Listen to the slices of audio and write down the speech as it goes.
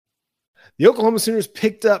The Oklahoma Sooners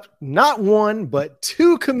picked up not one, but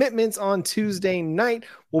two commitments on Tuesday night.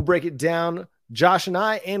 We'll break it down, Josh and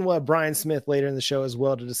I, and we'll have Brian Smith later in the show as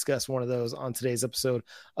well to discuss one of those on today's episode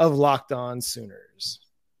of Locked On Sooners.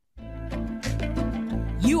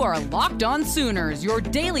 You are Locked On Sooners, your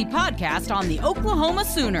daily podcast on the Oklahoma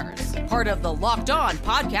Sooners, part of the Locked On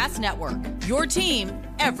Podcast Network, your team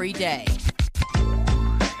every day.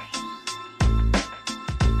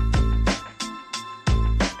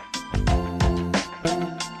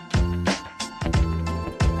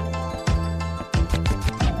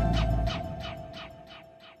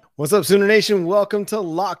 What's up, Sooner Nation? Welcome to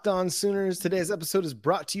Locked On Sooners. Today's episode is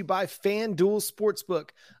brought to you by FanDuel Sportsbook,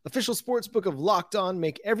 official sportsbook of Locked On.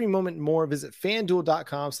 Make every moment more. Visit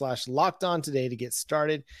FanDuel.com/LockedOn today to get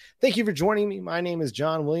started. Thank you for joining me. My name is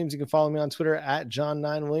John Williams. You can follow me on Twitter at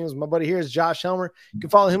John9Williams. My buddy here is Josh Helmer. You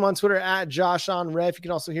can follow him on Twitter at JoshOnRef. You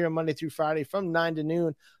can also hear him Monday through Friday from 9 to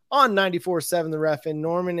noon on 94.7 The Ref in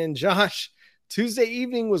Norman. And Josh, Tuesday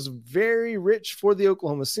evening was very rich for the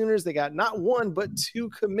Oklahoma Sooners. They got not one, but two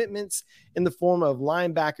commitments in the form of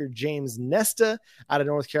linebacker James Nesta out of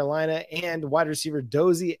North Carolina and wide receiver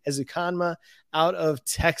Dozie Ezukanma out of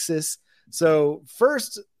Texas. So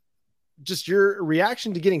first, just your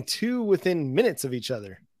reaction to getting two within minutes of each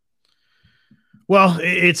other. Well,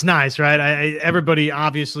 it's nice, right? Everybody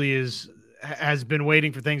obviously has been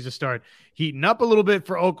waiting for things to start heating up a little bit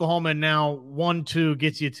for Oklahoma. And now 1-2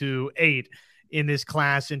 gets you to 8 in this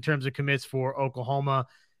class in terms of commits for Oklahoma.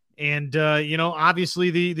 And, obviously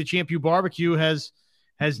the Champ U barbecue has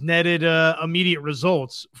netted immediate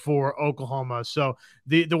results for Oklahoma. So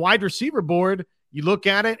the wide receiver board, you look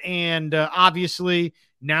at it, and obviously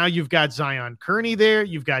now you've got Zion Kearney there.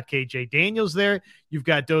 You've got KJ Daniels there. You've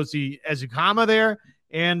got Dozie Ezukanma there.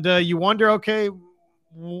 And you wonder, okay,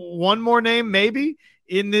 one more name maybe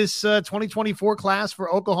in this 2024 class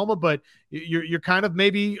for Oklahoma, but you're kind of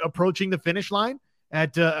maybe approaching the finish line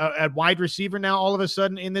at wide receiver now all of a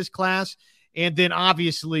sudden in this class. And then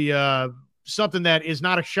obviously something that is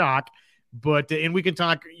not a shock, but and we can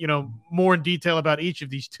talk more in detail about each of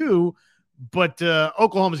these two, but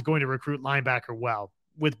Oklahoma is going to recruit linebacker well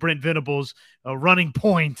with Brent Venables running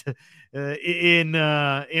point in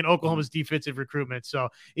Oklahoma's defensive recruitment. So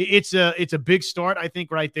it's a big start, I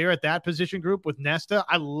think, right there at that position group with Nesta.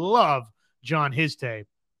 I love John Histe.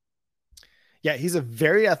 Yeah, he's a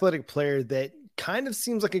very athletic player that kind of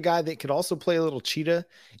seems like a guy that could also play a little cheetah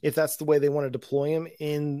if that's the way they want to deploy him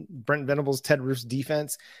in Brent Venables, Ted Roof's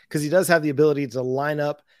defense, because he does have the ability to line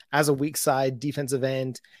up as a weak side defensive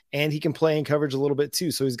end, and he can play in coverage a little bit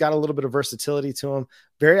too. So he's got a little bit of versatility to him.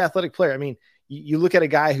 Very athletic player. I mean, you look at a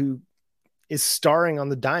guy who is starring on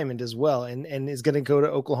the diamond as well and is going to go to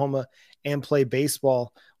Oklahoma and play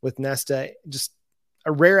baseball with Nesta. Just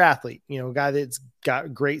a rare athlete, a guy that's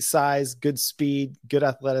got great size, good speed, good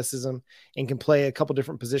athleticism, and can play a couple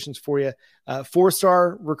different positions for you.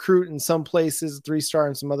 4-star recruit in some places, 3-star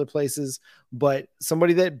in some other places, but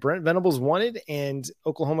somebody that Brent Venables wanted, and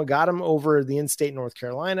Oklahoma got him over the in-state North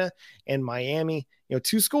Carolina and Miami.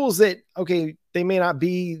 Two schools that, okay, they may not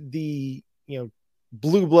be the,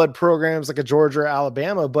 blue blood programs like a Georgia or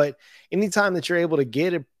Alabama, but anytime that you're able to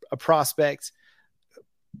get a prospect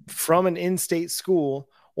from an in-state school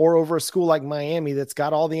or over a school like Miami that's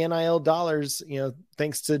got all the NIL dollars,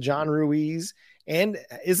 thanks to John Ruiz, and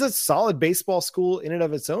is a solid baseball school in and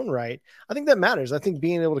of its own right, I think that matters. I think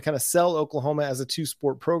being able to kind of sell Oklahoma as a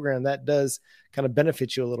 2-sport program, that does kind of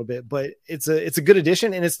benefit you a little bit, but it's a good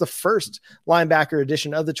addition, and it's the first linebacker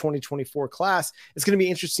edition of the 2024 class. It's going to be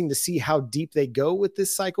interesting to see how deep they go with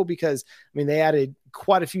this cycle, because they added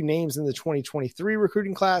quite a few names in the 2023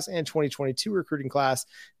 recruiting class and 2022 recruiting class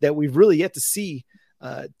that we've really yet to see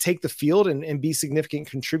take the field and be significant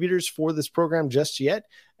contributors for this program just yet.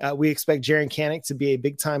 We expect Jaren Kanak to be a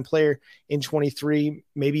big time player in 23,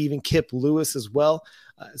 maybe even Kip Lewis as well.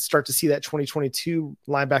 Start to see that 2022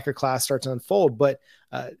 linebacker class start to unfold, but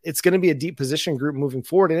it's going to be a deep position group moving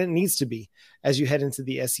forward, and it needs to be as you head into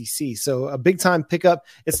the SEC. So a big time pickup.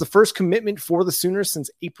 It's the first commitment for the Sooners since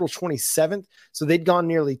April 27th. So they'd gone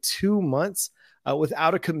nearly 2 months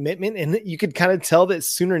without a commitment. And you could kind of tell that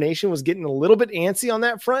Sooner Nation was getting a little bit antsy on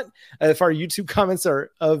that front. If our YouTube comments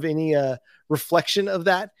are of any reflection of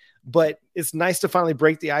that, but it's nice to finally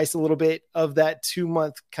break the ice a little bit of that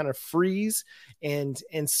 2-month kind of freeze and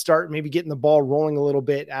start maybe getting the ball rolling a little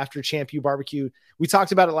bit after Champ U barbecue. We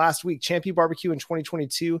talked about it last week. Champ U barbecue in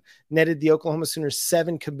 2022 netted the Oklahoma Sooners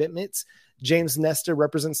 7 commitments. James Nesta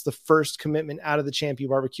represents the first commitment out of the Champ U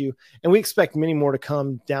barbecue, and we expect many more to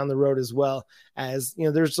come down the road as well. As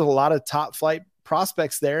there's a lot of top flight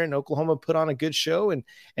prospects there, and Oklahoma put on a good show and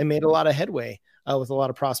made a lot of headway with a lot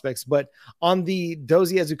of prospects. But on the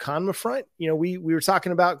Dozie Ezukanma front, we were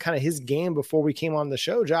talking about kind of his game before we came on the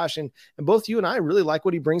show, Josh, and both you and I really like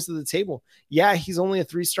what he brings to the table. Yeah, he's only a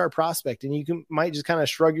 3-star prospect, and you might just kind of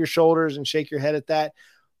shrug your shoulders and shake your head at that.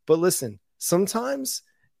 But listen, sometimes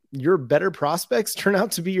your better prospects turn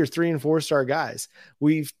out to be your 3 and 4-star guys.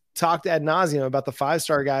 We've talked ad nauseum about the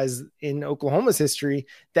 5-star guys in Oklahoma's history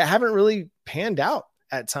that haven't really panned out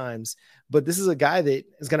at times, but this is a guy that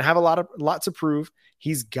is going to have a lot to prove.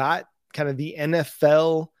 He's got kind of the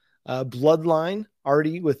NFL bloodline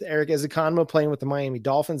already with Eric Ezukanma playing with the Miami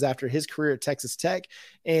Dolphins after his career at Texas Tech.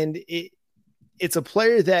 And it's a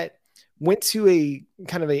player that went to a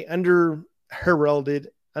kind of a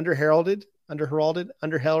under-heralded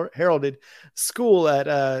school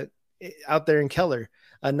at out there in Keller.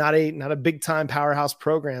 Not a big time powerhouse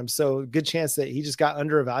program. So good chance that he just got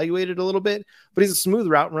under-evaluated a little bit, but he's a smooth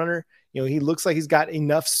route runner. He looks like he's got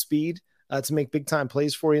enough speed to make big time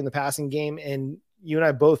plays for you in the passing game. And you and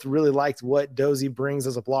I both really liked what Dozie brings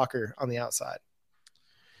as a blocker on the outside.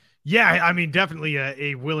 Yeah. I mean, definitely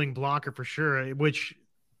a willing blocker for sure, which,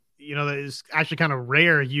 that is actually kind of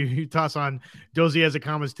rare. You toss on Dozie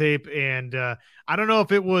Ezukanma's tape, and I don't know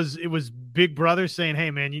if it was Big Brother saying,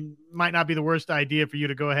 "Hey, man, you might not be the worst idea for you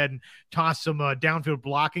to go ahead and toss some downfield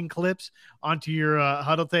blocking clips onto your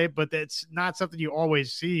huddle tape," but that's not something you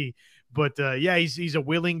always see. But yeah, he's a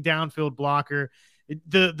willing downfield blocker.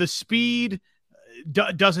 The speed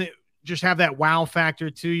doesn't just have that wow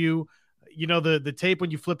factor to you. The tape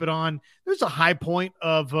when you flip it on, there's a high point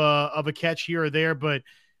of a catch here or there, but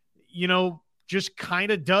just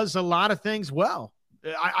kind of does a lot of things well.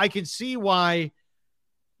 I can see why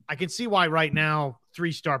right now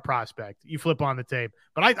 3-star prospect. You flip on the tape,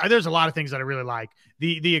 but there's a lot of things that I really like.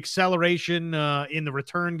 The acceleration in the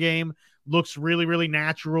return game looks really, really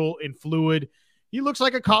natural and fluid. He looks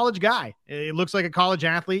like a college guy. It looks like a college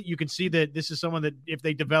athlete. You can see that this is someone that if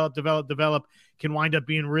they develop, can wind up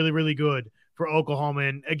being really, really good for Oklahoma.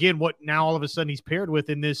 And again, what now all of a sudden he's paired with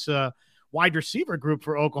in this wide receiver group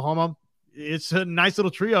for Oklahoma. It's a nice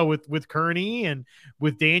little trio with Kearney and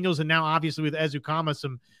with Daniels, and now obviously with Ezukanma,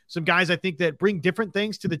 some guys I think that bring different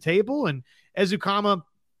things to the table. And Ezukanma,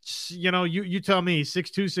 you tell me,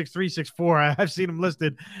 6'2", 6'3", 6'4". I've seen him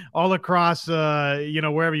listed all across,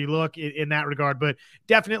 wherever you look in that regard, but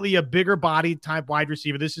definitely a bigger body type wide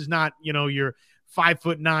receiver. This is not, your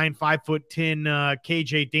 5'9", 5'10",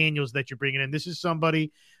 KJ Daniels that you're bringing in. This is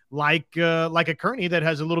somebody like a Kearney that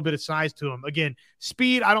has a little bit of size to him. Again,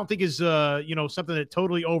 speed, I don't think is, something that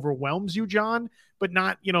totally overwhelms you, John, but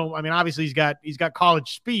not, obviously he's got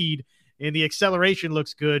college speed and the acceleration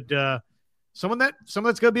looks good. Someone that's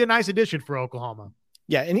going to be a nice addition for Oklahoma.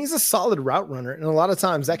 Yeah. And he's a solid route runner. And a lot of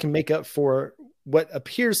times that can make up for what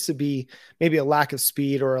appears to be maybe a lack of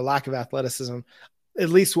speed or a lack of athleticism, at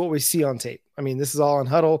least what we see on tape. This is all on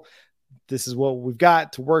Huddle. This is what we've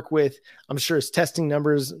got to work with. I'm sure his testing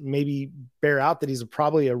numbers maybe bear out that he's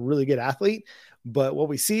probably a really good athlete, but what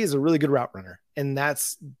we see is a really good route runner. And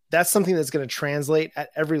that's something that's going to translate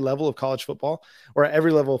at every level of college football or at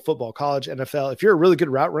every level of football, college, NFL. If you're a really good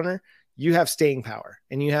route runner, you have staying power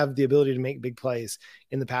and you have the ability to make big plays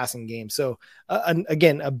in the passing game. So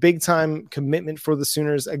again, a big time commitment for the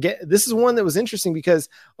Sooners. Again, this is one that was interesting because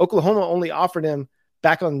Oklahoma only offered him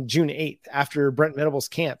back on June 8th after Brent Venables'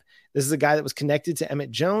 camp. This is a guy that was connected to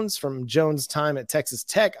Emmett Jones from Jones' time at Texas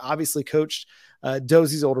Tech, obviously coached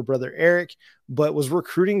Dozie's older brother, Eric, but was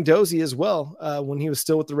recruiting Dozie as well when he was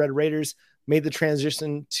still with the Red Raiders, made the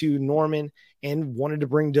transition to Norman and wanted to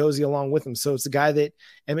bring Dozie along with him. So it's a guy that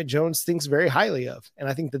Emmett Jones thinks very highly of. And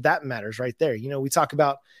I think that matters right there. We talk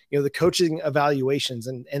about, the coaching evaluations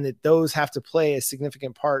and that those have to play a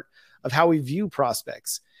significant part of how we view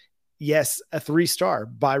prospects. Yes, a 3-star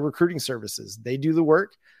by recruiting services. They do the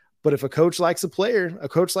work. But if a coach likes a player,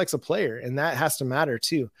 and that has to matter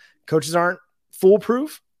too. Coaches aren't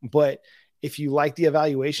foolproof, but if you like the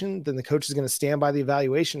evaluation, then the coach is going to stand by the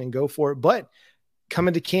evaluation and go for it. But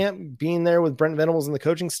coming to camp, being there with Brent Venables and the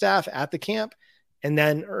coaching staff at the camp, and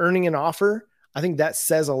then earning an offer, I think that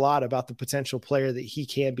says a lot about the potential player that he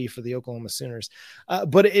can be for the Oklahoma Sooners.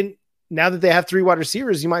 Now that they have 3 wide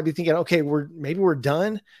receivers, you might be thinking, okay, we're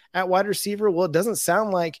done at wide receiver. Well, it doesn't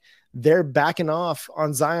sound like they're backing off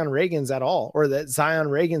on Zion Reagans at all, or that Zion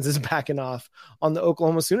Reagans is backing off on the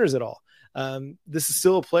Oklahoma Sooners at all. This is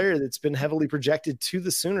still a player that's been heavily projected to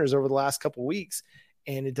the Sooners over the last couple of weeks,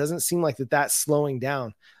 and it doesn't seem like that's slowing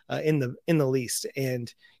down in the least.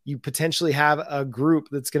 And you potentially have a group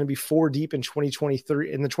that's going to be 4 deep in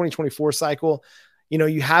 2023 in the 2024 cycle.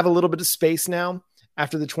 You have a little bit of space now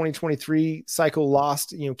after the 2023 cycle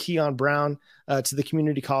lost, Keon Brown to the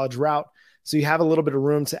community college route. So you have a little bit of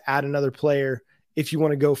room to add another player if you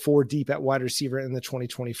want to go 4 deep at wide receiver in the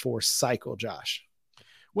 2024 cycle, Josh.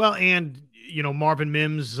 Well, and, Marvin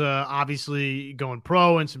Mims obviously going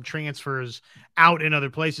pro and some transfers out in other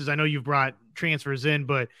places. I know you've brought transfers in,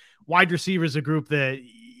 but wide receiver is a group that,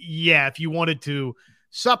 if you wanted to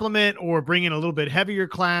supplement or bring in a little bit heavier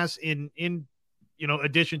class in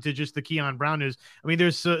addition to just the Keon Brown news. I mean,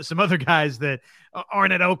 there's some other guys that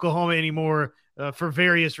aren't at Oklahoma anymore for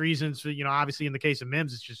various reasons. Obviously in the case of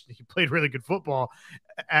Mims, it's just he played really good football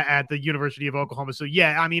at the University of Oklahoma. So,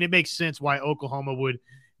 it makes sense why Oklahoma would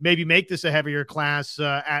maybe make this a heavier class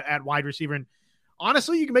at wide receiver. And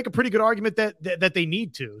honestly, you can make a pretty good argument that they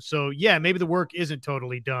need to. So, maybe the work isn't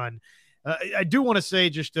totally done. I do want to say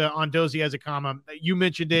just on Dozie Ezukanma, you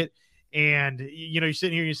mentioned it. And, you're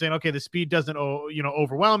sitting here and you're saying, okay, the speed doesn't,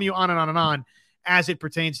 overwhelm you, on and on and on, as it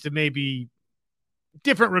pertains to maybe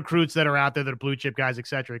different recruits that are out there that are blue chip guys, et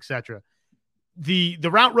cetera, et cetera. The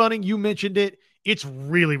route running, you mentioned it. It's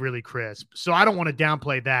really, really crisp. So I don't want to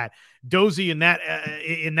downplay that. Dozie in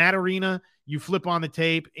that arena, you flip on the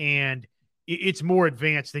tape and it's more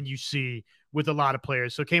advanced than you see with a lot of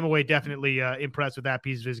players. So came away definitely impressed with that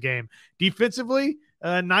piece of his game. Defensively,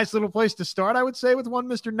 a nice little place to start, I would say, with one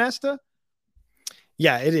Mr. Nesta.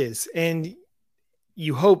 Yeah, it is. And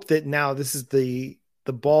you hope that now this is the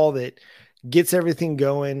ball that gets everything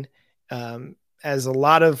going. As a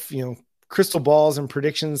lot of, crystal balls and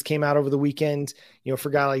predictions came out over the weekend, for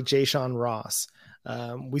a guy like Jayshon Ross.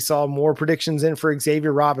 We saw more predictions in for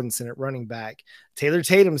Xavier Robinson at running back. Taylor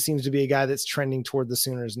Tatum seems to be a guy that's trending toward the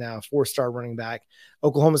Sooners now, 4-star running back.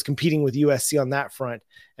 Oklahoma's competing with USC on that front.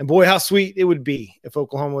 And boy, how sweet it would be if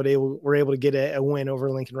Oklahoma were able to get a win over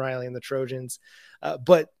Lincoln Riley and the Trojans.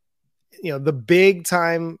 But the big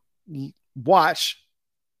time watch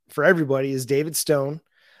for everybody is David Stone.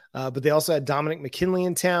 But they also had Dominic McKinley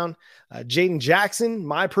in town. Jaden Jackson,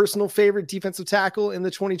 my personal favorite defensive tackle in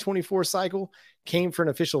the 2024 cycle, came for an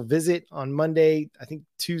official visit on Monday, I think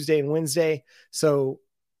Tuesday and Wednesday. So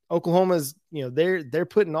Oklahoma's, they're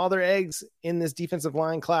putting all their eggs in this defensive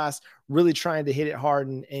line class, really trying to hit it hard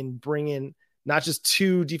and bring in not just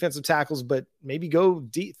 2 defensive tackles, but maybe go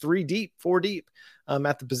deep, 3 deep, 4 deep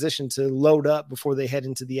at the position to load up before they head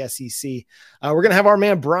into the SEC. We're going to have our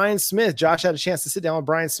man, Brian Smith. Josh had a chance to sit down with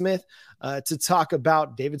Brian Smith to talk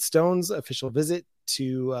about David Stone's official visit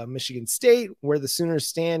to Michigan State, where the Sooners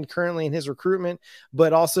stand currently in his recruitment,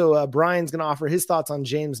 but also Brian's going to offer his thoughts on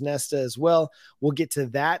James Nesta as well. We'll get to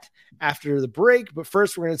that after the break, but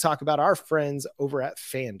first we're going to talk about our friends over at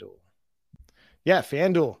FanDuel. Yeah,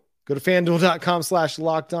 FanDuel. Go to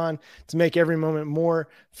FanDuel.com/lockedon to make every moment more.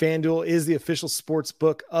 FanDuel is the official sports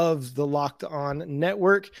book of the Locked On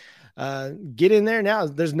Network. Get in there now.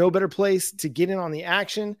 There's no better place to get in on the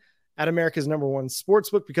action at America's #1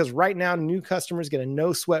 sports book, because right now new customers get a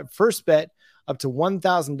no sweat first bet up to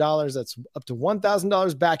 $1,000. That's up to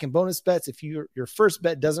 $1,000 back in bonus bets. If your first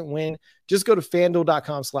bet doesn't win, just go to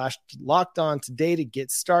FanDuel.com/lockedon today to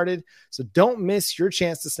get started. So don't miss your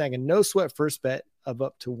chance to snag a no sweat first bet of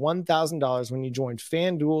up to $1,000 when you join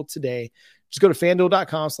FanDuel today. Just go to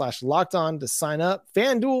FanDuel.com/lockedon to sign up.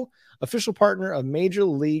 FanDuel, official partner of Major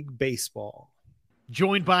League Baseball.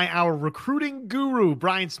 Joined by our recruiting guru,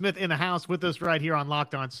 Brian Smith, in the house with us right here on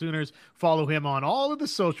Locked On Sooners. Follow him on all of the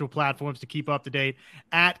social platforms to keep up to date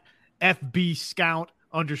at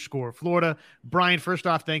FBScout_Florida. Brian, first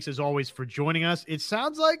off, thanks as always for joining us. It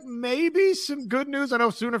sounds like maybe some good news. I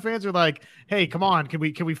know Sooner fans are like, hey, come on, can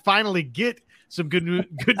we finally get some good news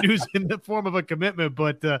in the form of a commitment?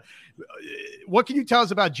 But what can you tell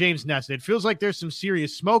us about James Nesta? It feels like there's some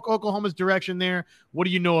serious smoke Oklahoma's direction there. What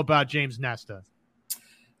do you know about James Nesta?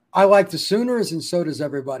 I like the Sooners, and so does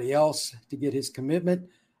everybody else, to get his commitment.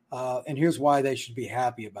 And here's why they should be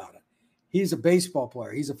happy about it. He's a baseball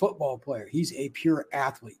player. He's a football player. He's a pure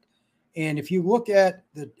athlete. And if you look at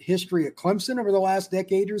the history at Clemson over the last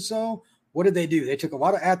decade or so, what did they do? They took a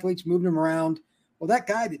lot of athletes, moved them around. Well, that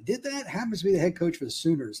guy that did that happens to be the head coach for the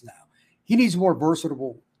Sooners now. He needs more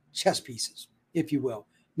versatile chess pieces, if you will.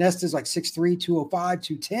 Nesta's like 6'3", 205,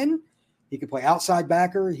 210. He could play outside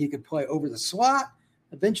backer. He could play over the slot.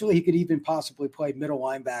 Eventually, he could even possibly play middle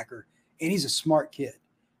linebacker, and he's a smart kid.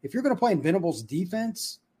 If you're going to play in Venables'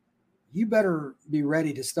 defense, you better be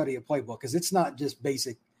ready to study a playbook, because it's not just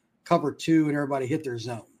basic cover 2 and everybody hit their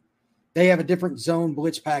zone. They have a different zone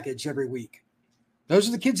blitz package every week. Those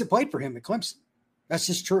are the kids that played for him at Clemson. That's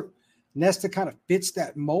just true. Nesta kind of fits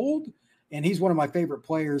that mold, and he's one of my favorite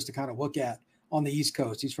players to kind of look at on the East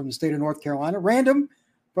Coast. He's from the state of North Carolina. Random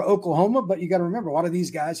for Oklahoma, but you got to remember, a lot of these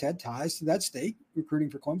guys had ties to that state recruiting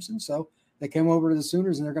for Clemson, so they came over to the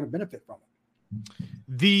Sooners, and they're going to benefit from it.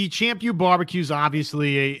 The Champ U barbecue is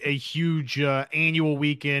obviously a huge annual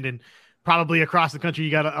weekend, and probably across the country,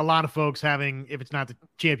 you got a lot of folks having, if it's not the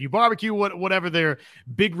Champ U barbecue, whatever their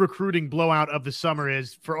big recruiting blowout of the summer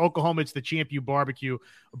is. For Oklahoma, it's the Champ U barbecue.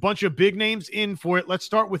 A bunch of big names in for it. Let's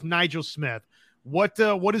start with Nigel Smith. What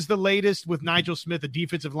is the latest with Nigel Smith, a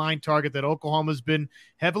defensive line target that Oklahoma's been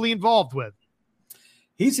heavily involved with?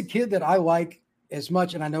 He's a kid that I like as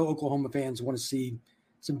much, and I know Oklahoma fans want to see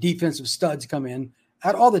some defensive studs come in.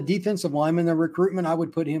 Out of all the defensive linemen in the recruitment, I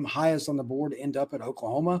would put him highest on the board to end up at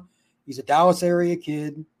Oklahoma. He's a Dallas area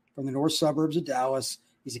kid from the north suburbs of Dallas.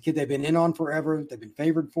 He's a kid they've been in on forever. They've been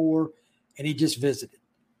favored for, and he just visited.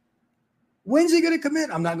 When's he going to commit?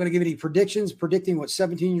 I'm not going to give any predictions. Predicting what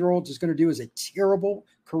 17-year-olds is going to do is a terrible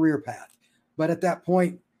career path. But at that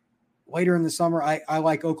point, later in the summer, I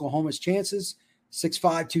like Oklahoma's chances. 6'5",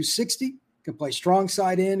 260, could play strong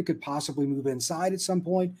side end, could possibly move inside at some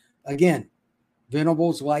point. Again,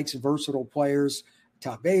 Venables likes versatile players.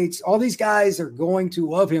 Todd Bates, all these guys are going to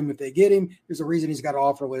love him if they get him. There's a reason he's got an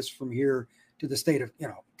offer list from here to the state of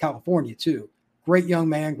California too. Great young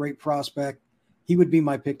man, great prospect. He would be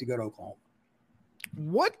my pick to go to Oklahoma.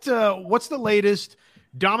 What's the latest?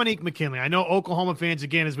 Dominique McKinley. I know Oklahoma fans,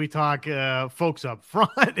 again, as we talk, folks up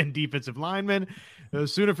front and defensive linemen,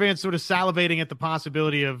 Sooner fans sort of salivating at the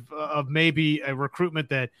possibility of maybe a recruitment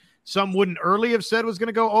that some wouldn't early have said was going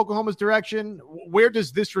to go Oklahoma's direction. Where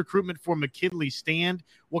does this recruitment for McKinley stand?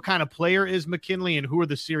 What kind of player is McKinley, and who are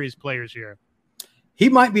the serious players here? He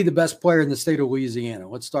might be the best player in the state of Louisiana.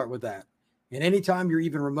 Let's start with that. And anytime you're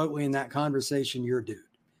even remotely in that conversation, you're a dude.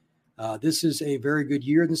 This is a very good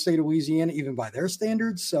year in the state of Louisiana, even by their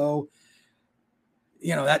standards. So,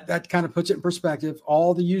 that kind of puts it in perspective.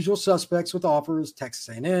 All the usual suspects with offers: Texas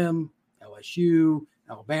A&M, LSU,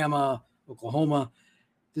 Alabama, Oklahoma.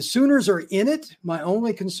 The Sooners are in it. My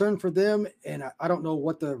only concern for them, and I don't know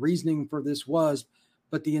what the reasoning for this was,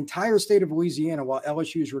 but the entire state of Louisiana, while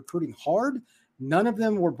LSU is recruiting hard, none of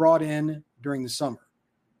them were brought in during the summer.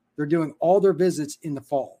 They're doing all their visits in the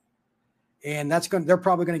fall. And they're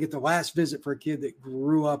probably going to get the last visit for a kid that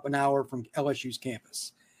grew up an hour from LSU's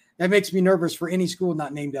campus. That makes me nervous for any school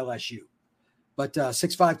not named LSU. But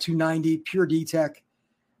 6'5", 290, pure D-Tech.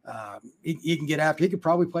 He can get after. He could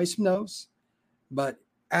probably play some nose. But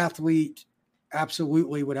athlete,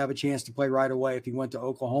 absolutely would have a chance to play right away if he went to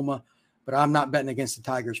Oklahoma. But I'm not betting against the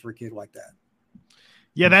Tigers for a kid like that.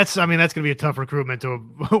 Yeah, that's going to be a tough recruitment to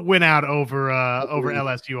win out over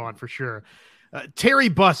LSU on for sure. Terry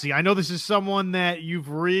Bussey, I know this is someone that you've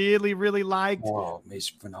really, really liked. Oh, he's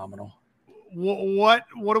phenomenal. What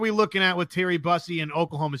are we looking at with Terry Bussey and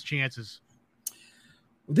Oklahoma's chances?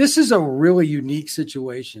 This is a really unique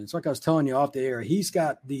situation. It's like I was telling you off the air. He's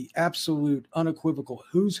got the absolute unequivocal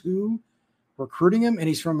who's who recruiting him, and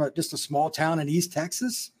he's from just a small town in East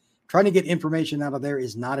Texas. Trying to get information out of there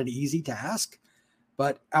is not an easy task,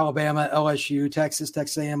 but Alabama, LSU, Texas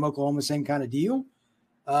A&M, Oklahoma, same kind of deal.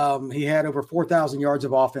 He had over 4,000 yards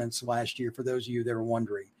of offense last year, for those of you that are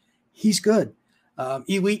wondering. He's good.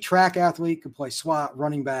 Elite track athlete, could play slot,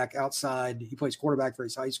 running back, outside. He plays quarterback for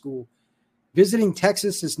his high school. Visiting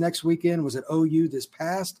Texas this next weekend, was at OU this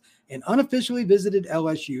past, and unofficially visited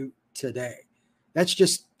LSU today. That's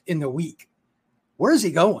just in the week. Where is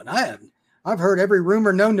he going? I've heard every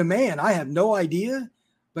rumor known to man. I have no idea,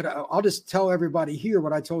 but I'll just tell everybody here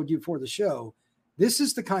what I told you for the show. This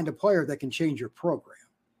is the kind of player that can change your program.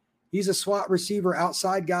 He's a slot receiver,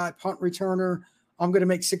 outside guy, punt returner. I'm going to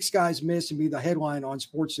make 6 guys miss and be the headline on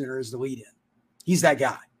SportsCenter as the lead-in. He's that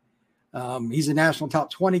guy. He's a national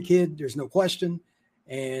top 20 kid. There's no question.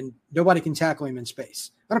 And nobody can tackle him in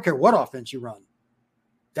space. I don't care what offense you run.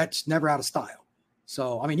 That's never out of style.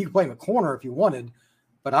 So, you can play him a corner if you wanted,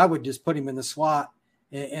 but I would just put him in the slot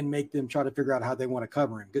and make them try to figure out how they want to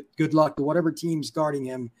cover him. Good luck to whatever team's guarding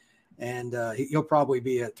him. And he'll probably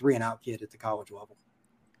be a 3-and-out kid at the college level.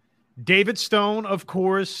 David Stone, of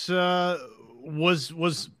course,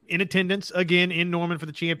 was in attendance again in Norman for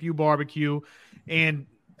the Champ U barbecue. And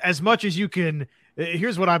as much as you can,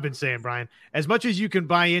 here's what I've been saying, Brian, as much as you can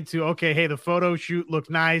buy into, okay, hey, the photo shoot looked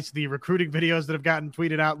nice. The recruiting videos that have gotten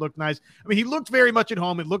tweeted out looked nice. He looked very much at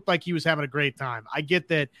home. It looked like he was having a great time. I get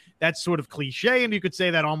that that's sort of cliche, and you could say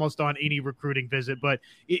that almost on any recruiting visit, but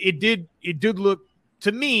it did look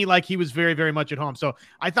to me like he was very, very much at home. So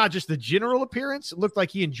I thought just the general appearance looked like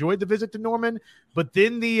he enjoyed the visit to Norman, but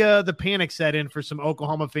then the panic set in for some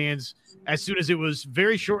Oklahoma fans as soon as it was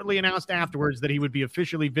very shortly announced afterwards that he would be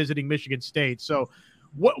officially visiting Michigan State. So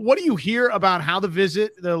what do you hear about how the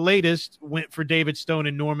latest went for David Stone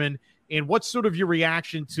in Norman, and what's sort of your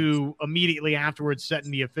reaction to immediately afterwards setting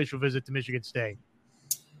the official visit to Michigan State?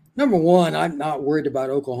 Number one, I'm not worried about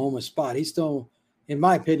Oklahoma's spot. He still, in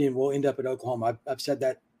my opinion, will end up at Oklahoma. I've said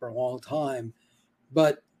that for a long time.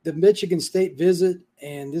 But the Michigan State visit,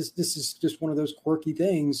 and this is just one of those quirky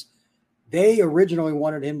things, they originally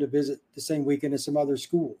wanted him to visit the same weekend as some other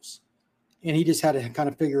schools. And he just had to kind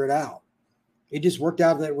of figure it out. It just worked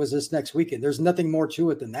out that it was this next weekend. There's nothing more to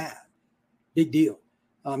it than that. Big deal.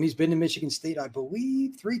 He's been to Michigan State, I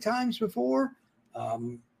believe, 3 times before.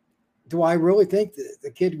 Do I really think that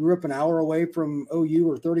the kid grew up an hour away from OU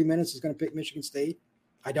or 30 minutes is going to pick Michigan State?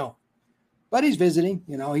 I don't. But he's visiting.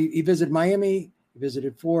 You know, he visited Miami, he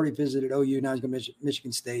visited Florida, he visited OU, now he's going to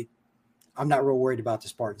Michigan State. I'm not real worried about the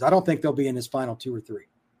Spartans. I don't think they'll be in his final 2 or 3.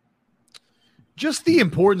 Just the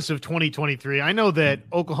importance of 2023. I know that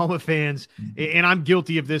Oklahoma fans, and I'm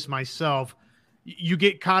guilty of this myself, you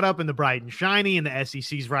get caught up in the bright and shiny, and the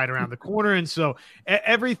SEC's right around the corner. And so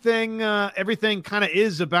everything kind of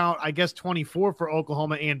is about, I guess, 24 for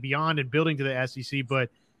Oklahoma and beyond and building to the SEC. But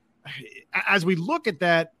as we look at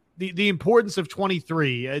that, the importance of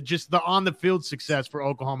 23, just the on-the-field success for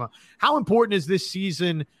Oklahoma, how important is this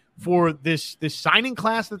season for this signing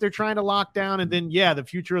class that they're trying to lock down, and then, the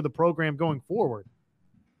future of the program going forward?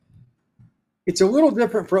 It's a little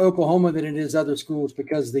different for Oklahoma than it is other schools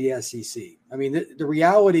because of the SEC. I mean, the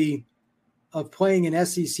reality of playing an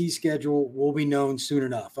SEC schedule will be known soon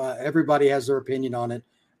enough. Everybody has their opinion on it.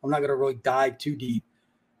 I'm not going to really dive too deep.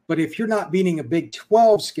 But if you're not beating a Big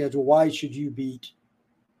 12 schedule, why should you beat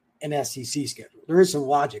an SEC schedule? There is some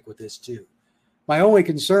logic with this too. My only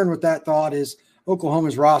concern with that thought is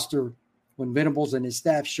Oklahoma's roster, when Venables and his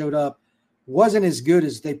staff showed up, wasn't as good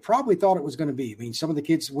as they probably thought it was going to be. I mean, some of the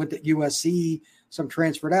kids went to USC, some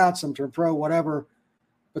transferred out, some turned pro, whatever.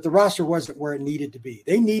 But the roster wasn't where it needed to be.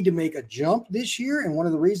 They need to make a jump this year, and one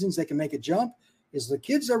of the reasons they can make a jump is the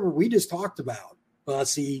kids that we just talked about,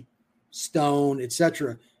 Bussey, Stone,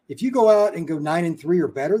 etc. If you go out and go 9-3 or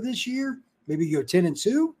better this year, maybe you go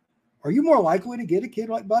 10-2, are you more likely to get a kid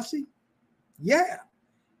like Bussey? Yeah.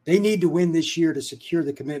 They need to win this year to secure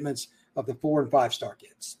the commitments of the 4- and 5-star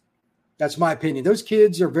kids. That's my opinion. Those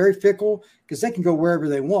kids are very fickle because they can go wherever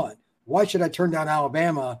they want. Why should I turn down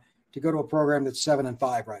Alabama to go to a program that's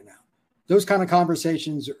 7-5 right now? Those kind of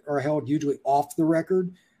conversations are held usually off the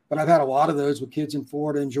record, but I've had a lot of those with kids in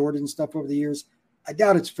Florida and Georgia and stuff over the years. I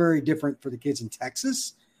doubt it's very different for the kids in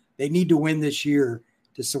Texas. They need to win this year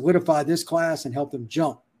to solidify this class and help them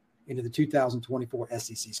jump into the 2024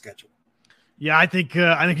 SEC schedule. Yeah, I think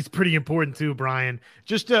it's pretty important too, Brian.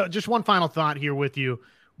 Just one final thought here with you.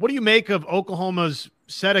 What do you make of Oklahoma's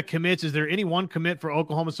set of commits? Is there any one commit for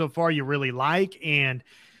Oklahoma so far you really like? And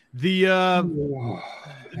the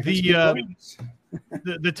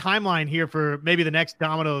timeline here for maybe the next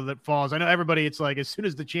domino that falls. I know everybody, it's like as soon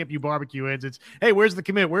as the Champion Barbecue ends, it's, hey, where's the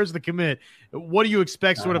commit? Where's the commit? What do you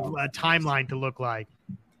expect sort of a timeline to look like?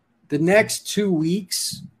 The next 2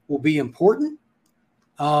 weeks will be important.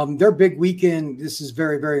 Their big weekend, this is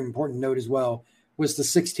very, very important note as well, was the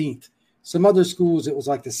 16th. Some other schools, it was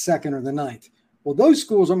like the 2nd or the 9th. Well, those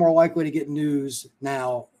schools are more likely to get news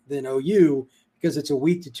now than OU because it's a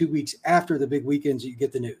week to 2 weeks after the big weekends that you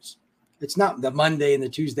get the news. It's not the Monday and the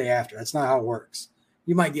Tuesday after. That's not how it works.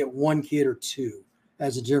 You might get 1 kid or 2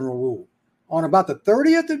 as a general rule. On about the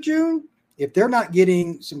 30th of June, if they're not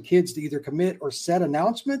getting some kids to either commit or set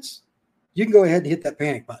announcements, you can go ahead and hit that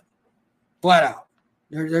panic button. Flat out.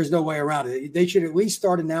 There's no way around it. They should at least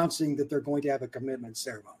start announcing that they're going to have a commitment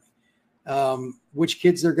ceremony. Which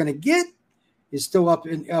kids they're going to get is still up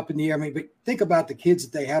in the air. I mean, but think about the kids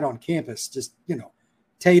that they had on campus. Just,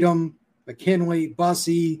 Tatum, McKinley,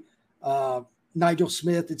 Bussey, Nigel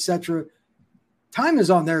Smith, etc. Time is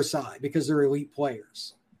on their side because they're elite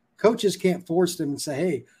players. Coaches can't force them and say,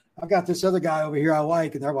 hey, I've got this other guy over here I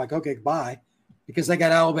like. And they're like, okay, bye. Because they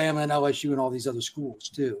got Alabama and LSU and all these other schools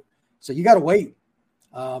too. So you got to wait.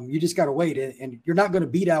 You just got to wait. And you're not going to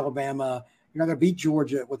beat Alabama. You're not going to beat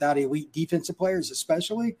Georgia without elite defensive players,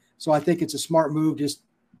 especially. So I think it's a smart move. Just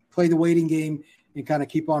play the waiting game and kind of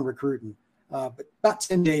keep on recruiting. But about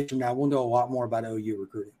 10 days from now, we'll know a lot more about OU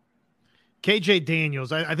recruiting. KJ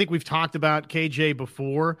Daniels, I think we've talked about KJ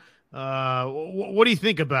before. What do you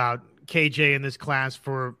think about KJ in this class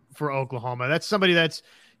for Oklahoma? That's somebody that's,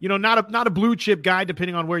 not a blue chip guy,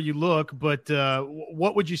 depending on where you look, but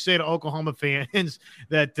what would you say to Oklahoma fans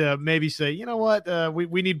that maybe say, you know what,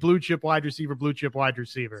 we need blue chip wide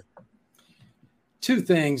receiver? 2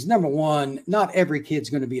 things. Number one, not every kid's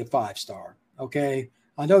going to be a 5-star. Okay.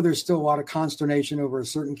 I know there's still a lot of consternation over a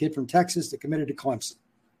certain kid from Texas that committed to Clemson.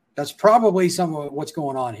 That's probably some of what's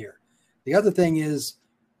going on here. The other thing is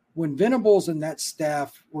when Venables and that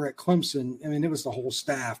staff were at Clemson, I mean, it was the whole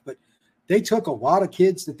staff, but they took a lot of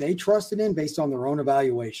kids that they trusted in based on their own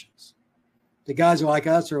evaluations. The guys like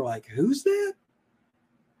us are like, who's that?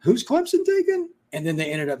 Who's Clemson taking? And then they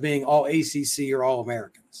ended up being all ACC or all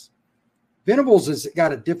Americans. Venables has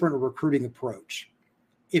got a different recruiting approach.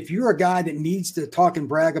 If you're a guy that needs to talk and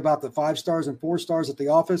brag about the 5 stars and 4 stars at the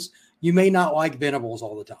office, you may not like Venables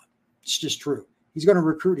all the time. It's just true. He's going to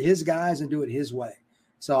recruit his guys and do it his way.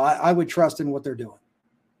 So I would trust in what they're doing.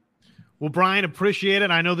 Well, Brian, appreciate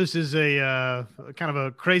it. I know this is a kind of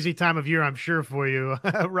a crazy time of year, I'm sure, for you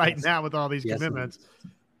right now with all these commitments.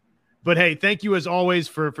 But, hey, thank you as always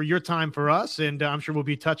for your time for us, and I'm sure we'll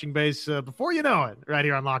be touching base before you know it right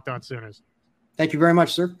here on Locked On Sooners. Thank you very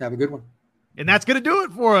much, sir. Have a good one. And that's going to do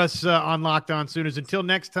it for us on Locked On Sooners. Until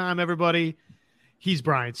next time, everybody, he's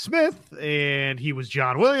Brian Smith, and he was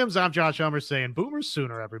John Williams. I'm Josh Hummer saying Boomer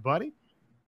Sooner, everybody.